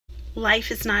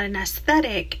life is not an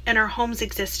aesthetic and our homes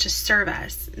exist to serve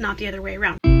us, not the other way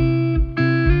around.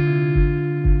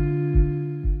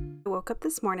 I woke up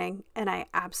this morning and I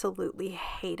absolutely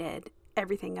hated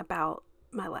everything about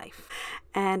my life.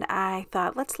 And I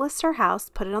thought, let's list our house,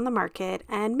 put it on the market,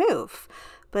 and move.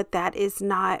 But that is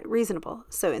not reasonable.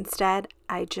 So instead,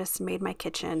 I just made my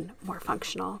kitchen more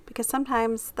functional because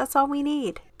sometimes that's all we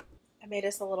need. I made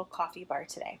us a little coffee bar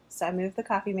today. So I moved the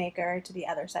coffee maker to the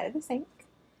other side of the sink.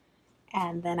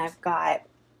 And then I've got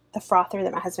the frother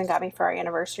that my husband got me for our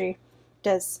anniversary.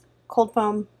 Does cold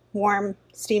foam, warm,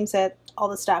 steams it, all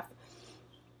the stuff.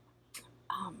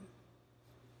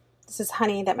 This is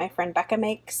honey that my friend Becca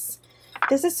makes.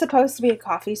 This is supposed to be a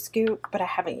coffee scoop, but I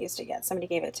haven't used it yet. Somebody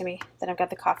gave it to me. Then I've got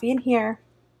the coffee in here.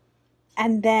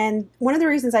 And then one of the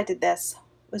reasons I did this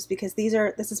was because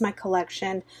this is my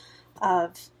collection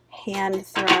of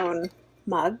hand-thrown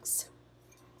mugs.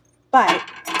 But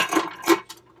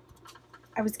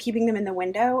I was keeping them in the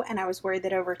window and I was worried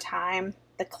that over time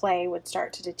the clay would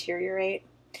start to deteriorate.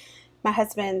 My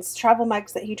husband's travel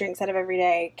mugs that he drinks out of every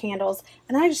day, candles,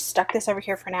 and then I just stuck this over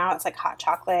here for now. It's like hot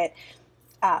chocolate,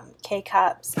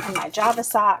 K-cups, and my Java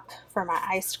sock for my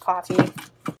iced coffee.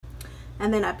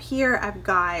 And then up here I've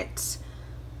got,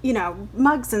 you know,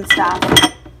 mugs and stuff,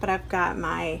 but I've got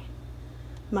my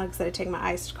mugs that I take my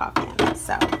iced coffee in,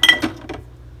 so. I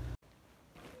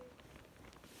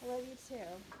love you too.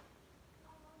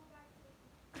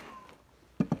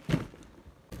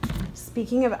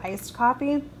 Speaking of iced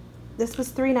coffee, this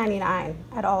was $3.99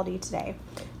 at Aldi today,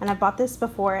 and I bought this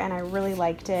before and I really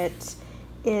liked it.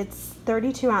 It's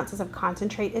 32 ounces of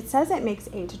concentrate. It says it makes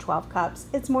 8 to 12 cups.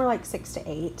 It's more like 6 to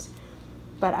 8,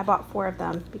 but I bought 4 of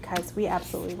them because we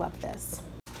absolutely love this.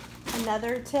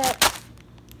 Another tip,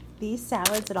 these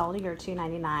salads at Aldi are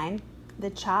 $2.99. The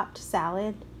chopped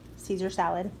salad, Caesar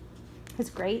salad,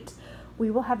 is great. We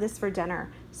will have this for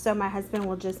dinner. So my husband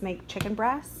will just make chicken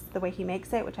breasts the way he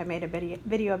makes it, which I made a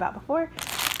video about before.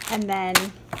 And then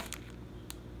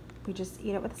we just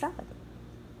eat it with a salad.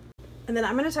 And then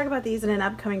I'm going to talk about these in an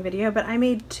upcoming video, but I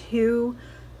made 2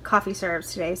 coffee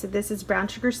syrups today. So this is brown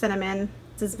sugar cinnamon.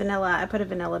 This is vanilla. I put a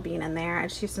vanilla bean in there. I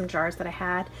just used some jars that I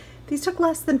had. These took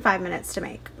less than 5 minutes to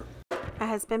make. My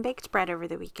husband baked bread over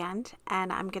the weekend,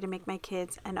 and I'm going to make my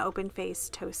kids an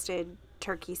open-faced toasted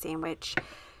turkey sandwich.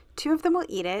 2 of them will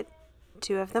eat it,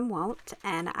 2 of them won't,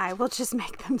 and I will just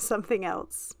make them something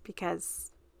else because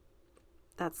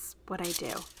that's what I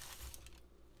do.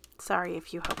 Sorry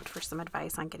if you hoped for some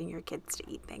advice on getting your kids to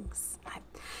eat things.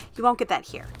 You won't get that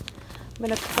here. I'm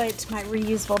going to put my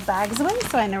reusable bags away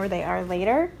so I know where they are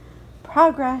later.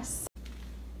 Progress.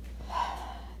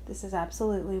 This is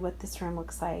absolutely what this room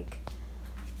looks like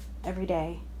every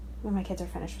day when my kids are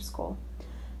finished with school.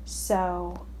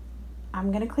 So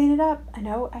I'm going to clean it up. I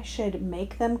know I should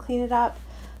make them clean it up,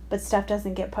 but stuff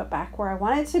doesn't get put back where I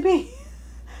want it to be.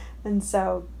 And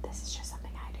so this is just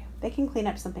something I do. They can clean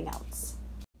up something else.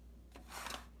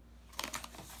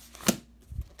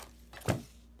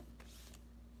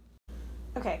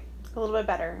 Okay, a little bit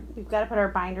better. We've got to put our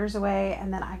binders away,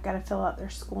 and then I've got to fill out their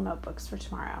school notebooks for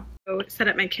tomorrow. So set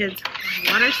up my kids'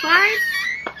 water slide,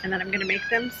 and then I'm going to make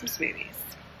them some smoothies.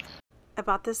 I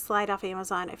bought this slide off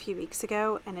Amazon a few weeks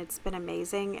ago, and it's been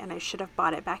amazing, and I should have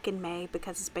bought it back in May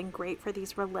because it's been great for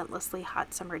these relentlessly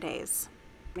hot summer days.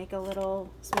 Make a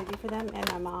little smoothie for them in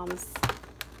my mom's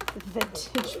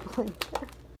vintage blender.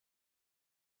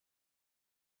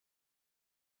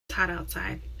 It's hot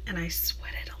outside, and I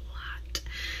sweated a lot.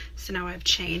 So now I've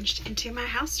changed into my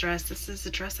house dress. This is a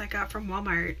dress I got from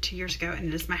Walmart 2 years ago, and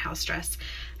it is my house dress.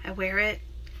 I wear it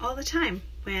all the time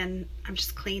when I'm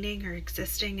just cleaning or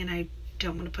existing and I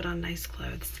don't want to put on nice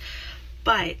clothes.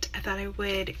 But I thought I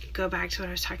would go back to what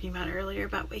I was talking about earlier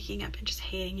about waking up and just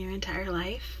hating your entire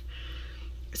life.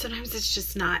 Sometimes it's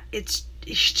just not, it's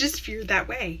just, you're that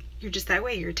way. You're just that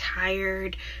way. You're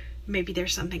tired. Maybe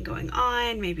there's something going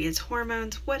on. Maybe it's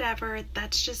hormones, whatever.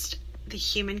 That's just the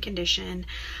human condition.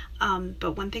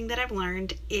 But one thing that I've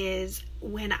learned is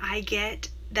when I get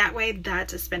that way,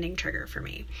 that's a spending trigger for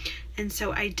me. And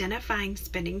so identifying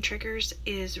spending triggers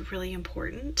is really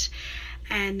important.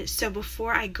 And so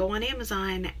before I go on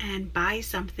Amazon and buy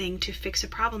something to fix a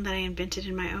problem that I invented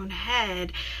in my own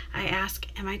head, I ask,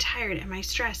 am I tired? Am I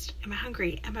stressed? Am I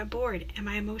hungry? Am I bored? Am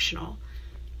I emotional?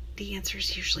 The answer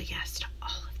is usually yes to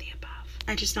all of the above.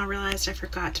 I just now realized I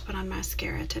forgot to put on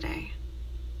mascara today.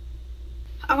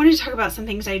 I wanted to talk about some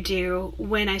things I do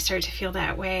when I start to feel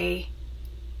that way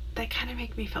that kind of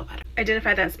make me feel better.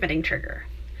 Identify that spending trigger.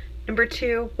 Number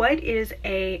 2, what is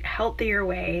a healthier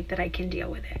way that I can deal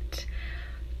with it?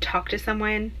 Talk to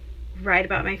someone, write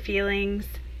about my feelings,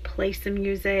 play some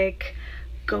music,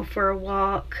 go for a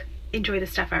walk, enjoy the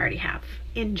stuff I already have.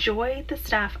 Enjoy the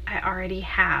stuff I already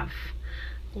have.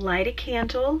 Light a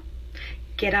candle,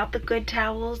 get out the good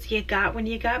towels you got when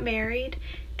you got married,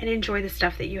 and enjoy the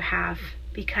stuff that you have,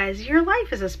 because your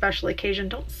life is a special occasion.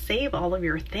 Don't save all of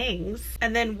your things.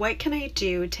 And then what can I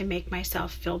do to make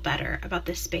myself feel better about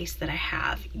the space that I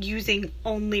have, using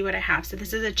only what I have? So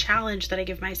this is a challenge that I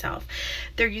give myself.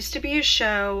 There used to be a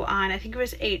show on, I think it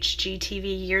was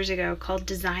HGTV years ago, called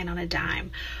Design on a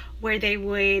Dime, where they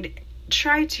would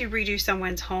try to redo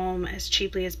someone's home as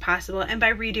cheaply as possible. And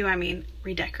by redo, I mean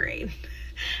redecorate.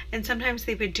 And sometimes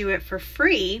they would do it for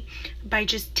free by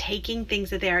just taking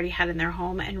things that they already had in their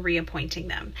home and reappointing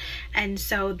them. And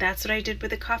so that's what I did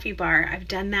with the coffee bar. I've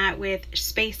done that with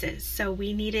spaces. So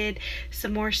we needed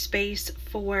some more space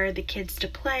for the kids to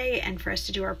play and for us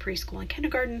to do our preschool and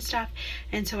kindergarten stuff.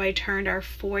 And so I turned our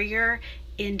foyer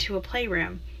into a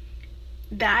playroom.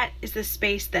 That is the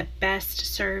space that best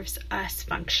serves us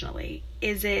functionally.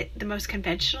 Is it the most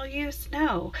conventional use?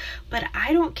 No. But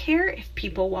I don't care if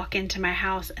people walk into my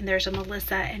house and there's a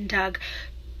Melissa and Doug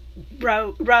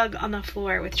rug on the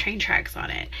floor with train tracks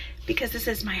on it, because this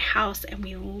is my house and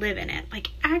we live in it. Like,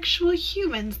 actual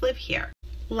humans live here.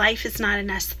 Life is not an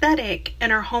aesthetic,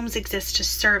 and our homes exist to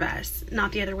serve us,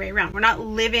 not the other way around. We're not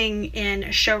living in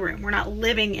a showroom. We're not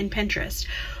living in Pinterest.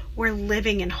 We're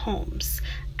living in homes,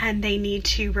 and they need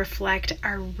to reflect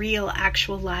our real,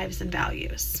 actual lives and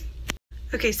values.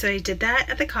 Okay, so I did that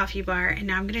at the coffee bar, and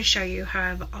now I'm going to show you how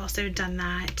I've also done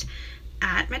that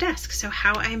at my desk. So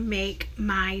how I make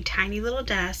my tiny little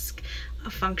desk a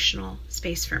functional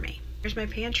space for me. Here's my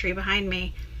pantry behind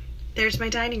me. There's my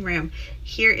dining room.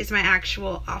 Here is my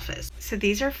actual office. So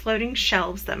these are floating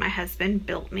shelves that my husband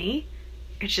built me.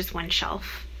 It's just one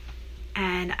shelf.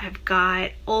 And I've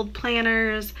got old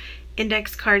planners,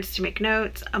 index cards to make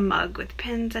notes, a mug with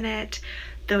pins in it.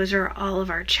 Those are all of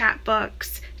our chat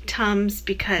books, Tums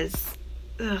because,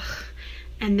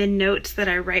 and then notes that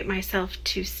I write myself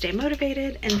to stay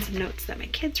motivated, and some notes that my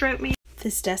kids wrote me.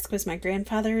 This desk was my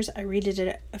grandfather's. I redid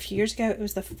it a few years ago. It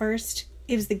was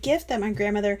the gift that my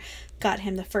grandmother got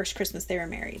him the first Christmas they were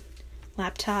married.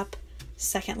 Laptop,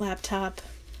 second laptop,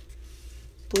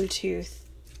 Bluetooth.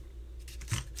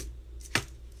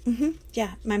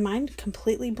 Yeah, my mind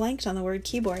completely blanked on the word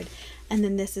keyboard. And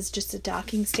then this is just a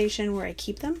docking station where I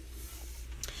keep them.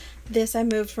 This I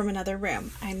moved from another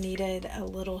room. I needed a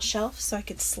little shelf so I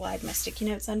could slide my sticky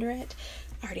notes under it.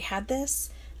 I already had this.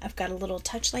 I've got a little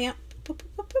touch lamp, boop,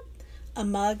 boop, boop, boop. A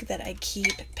mug that I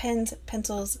keep pens,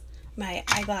 pencils, my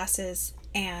eyeglasses,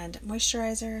 and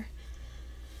moisturizer,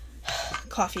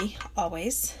 coffee,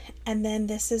 always. And then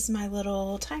this is my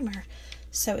little timer.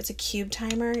 So it's a cube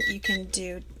timer. You can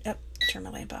do, turn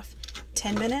my lamp off,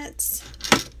 10 minutes,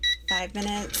 5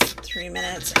 minutes, 3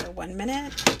 minutes, or 1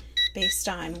 minute, based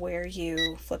on where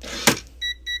you flip it.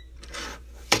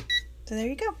 So there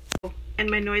you go. And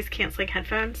my noise canceling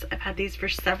headphones. I've had these for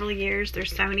several years. They're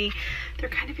Sony. They're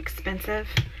kind of expensive,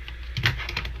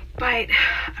 but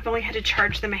I've only had to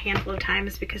charge them a handful of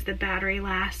times because the battery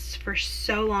lasts for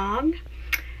so long.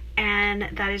 And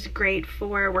that is great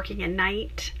for working at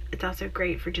night. It's also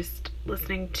great for just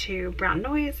listening to brown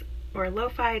noise or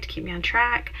lo-fi to keep me on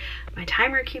track. My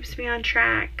timer keeps me on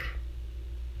track.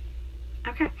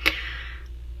 Okay.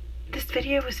 This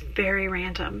video was very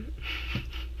random.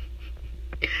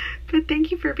 But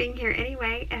thank you for being here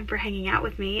anyway and for hanging out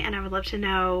with me. And I would love to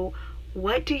know,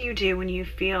 what do you do when you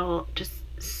feel just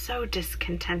so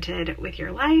discontented with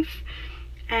your life?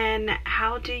 And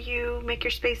how do you make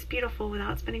your space beautiful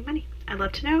without spending money? I'd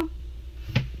love to know.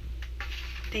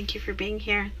 Thank you for being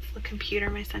here. It's the computer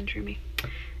my son drew me.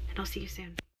 And I'll see you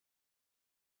soon.